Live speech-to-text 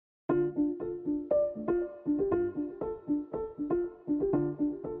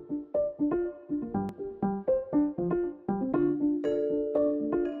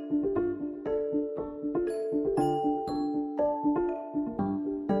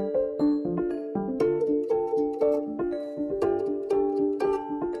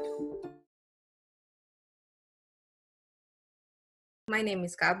My name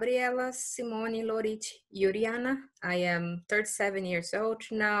is Gabriela Simone Lorite Juliana. I am 37 years old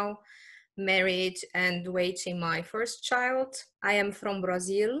now, married and waiting my first child. I am from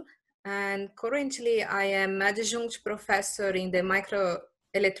Brazil and currently I am Adjunct Professor in the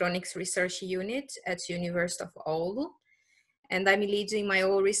Microelectronics Research Unit at University of Oulu. And I'm leading my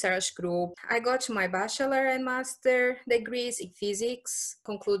own research group. I got my bachelor and master degrees in physics,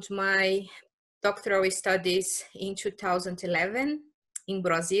 conclude my doctoral studies in 2011 in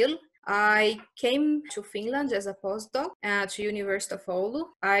Brazil. I came to Finland as a postdoc to University of Oulu.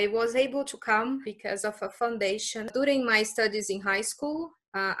 I was able to come because of a foundation. During my studies in high school,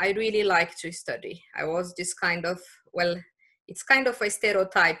 I really liked to study. I was this kind of, it's kind of a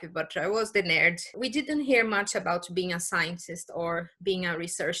stereotype, but I was the nerd. We didn't hear much about being a scientist or being a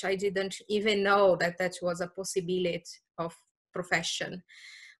researcher. I didn't even know that that was a possibility of profession.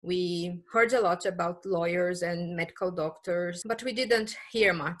 We heard a lot about lawyers and medical doctors, but we didn't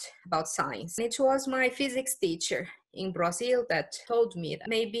hear much about science. It was my physics teacher in Brazil that told me that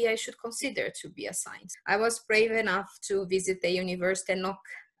maybe I should consider to be a scientist. I was brave enough to visit the university and knock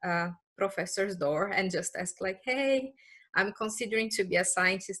a professor's door and just ask like, hey, I'm considering to be a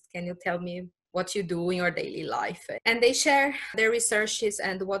scientist. Can you tell me what you do in your daily life? And they share their researches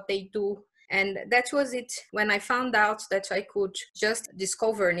and what they do. And that was it. When I found out that I could just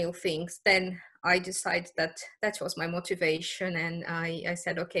discover new things, then I decided that that was my motivation. And I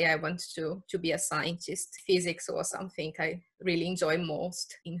said, okay, I want to be a scientist. Physics was something I really enjoy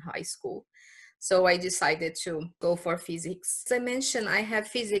most in high school. So I decided to go for physics. As I mentioned, I have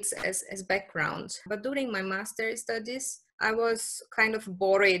physics as background, but during my master's studies, I was kind of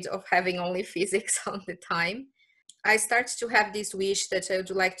bored of having only physics all the time. I started to have this wish that I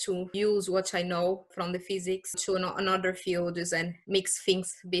would like to use what I know from the physics to another fields and mix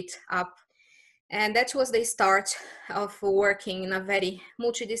things a bit up. And that was the start of working in a very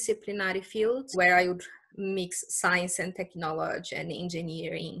multidisciplinary field where I would mix science and technology and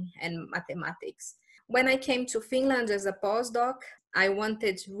engineering and mathematics. When I came to Finland as a postdoc, I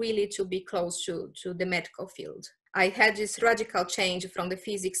wanted really to be close to the medical field. I had this radical change from the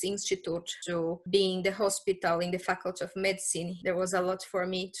Physics Institute to being in the hospital in the Faculty of Medicine. There was a lot for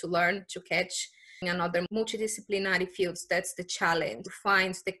me to learn, to catch. In another multidisciplinary fields, that's the challenge, to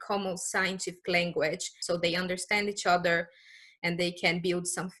find the common scientific language so they understand each other and they can build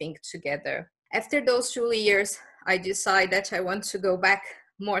something together. After those 2 years, I decided that I want to go back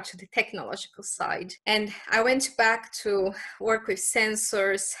more to the technological side. And I went back to work with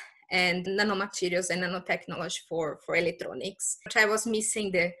sensors and nanomaterials and nanotechnology for electronics. But I was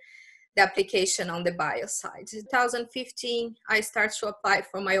missing the application on the bio side. In 2015, I started to apply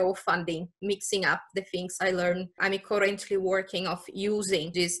for my own funding, mixing up the things I learned. I'm currently working of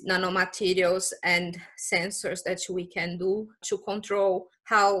using these nanomaterials and sensors that we can do to control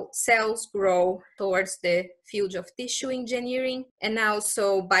how cells grow towards the field of tissue engineering and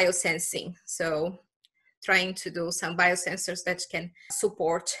also biosensing. So trying to do some biosensors that can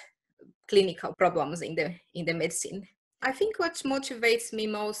support clinical problems in the medicine. I think what motivates me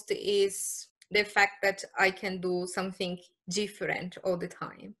most is the fact that I can do something different all the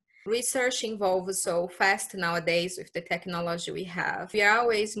time. Research evolves so fast nowadays with the technology we have. We are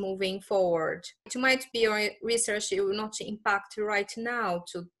always moving forward. It might be your research will not impact right now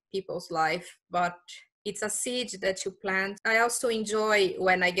to people's life, but it's a seed that you plant. I also enjoy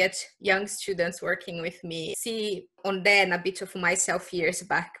when I get young students working with me, see on them a bit of myself years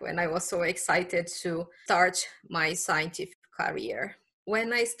back when I was so excited to start my scientific career.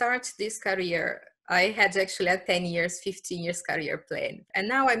 When I start this career, I had actually a 10 years, 15 years career plan. And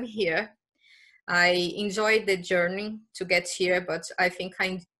now I'm here. I enjoyed the journey to get here, but I think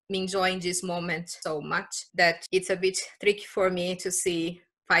I'm enjoying this moment so much that it's a bit tricky for me to see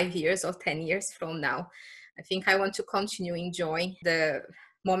 5 years or 10 years from now. I think I want to continue enjoying the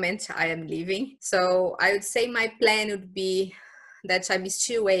moment I am living. So I would say my plan would be that I'm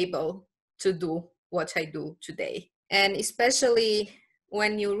still able to do what I do today. And especially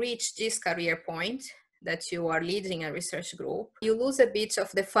when you reach this career point, that you are leading a research group, you lose a bit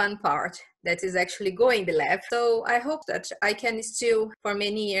of the fun part that is actually going the lab. So I hope that I can still, for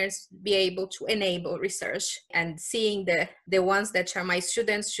many years, be able to enable research and seeing the ones that are my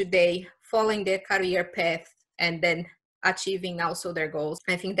students today following their career path and then achieving also their goals.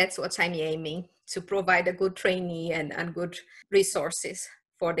 I think that's what I'm aiming, to provide a good trainee and good resources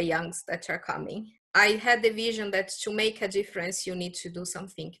for the youngs that are coming. I had the vision that to make a difference, you need to do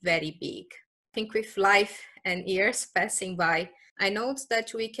something very big. I think with life and years passing by, I noticed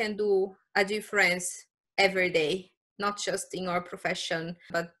that we can do a difference every day, not just in our profession,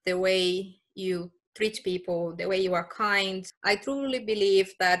 but the way you treat people, the way you are kind. I truly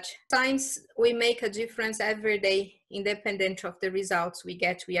believe that science, we make a difference every day, independent of the results we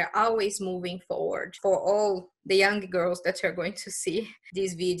get. We are always moving forward. For all the young girls that are going to see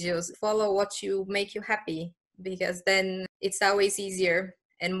these videos, follow what you make you happy, because then it's always easier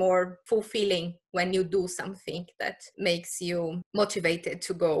and more fulfilling when you do something that makes you motivated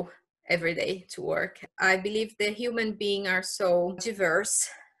to go every day to work. I believe the human beings are so diverse,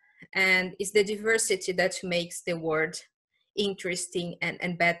 and it's the diversity that makes the world interesting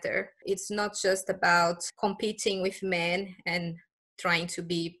and better. It's not just about competing with men and trying to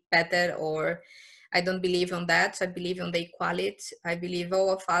be better, or I don't believe on that. I believe on the equality. I believe all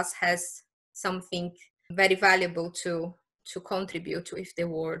of us has something very valuable to contribute with the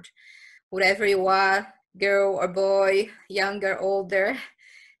world. Wherever you are, girl or boy, younger, older,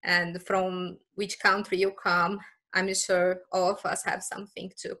 and from which country you come, I'm sure all of us have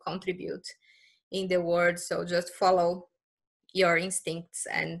something to contribute in the world. So just follow your instincts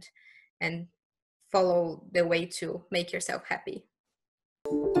and follow the way to make yourself happy.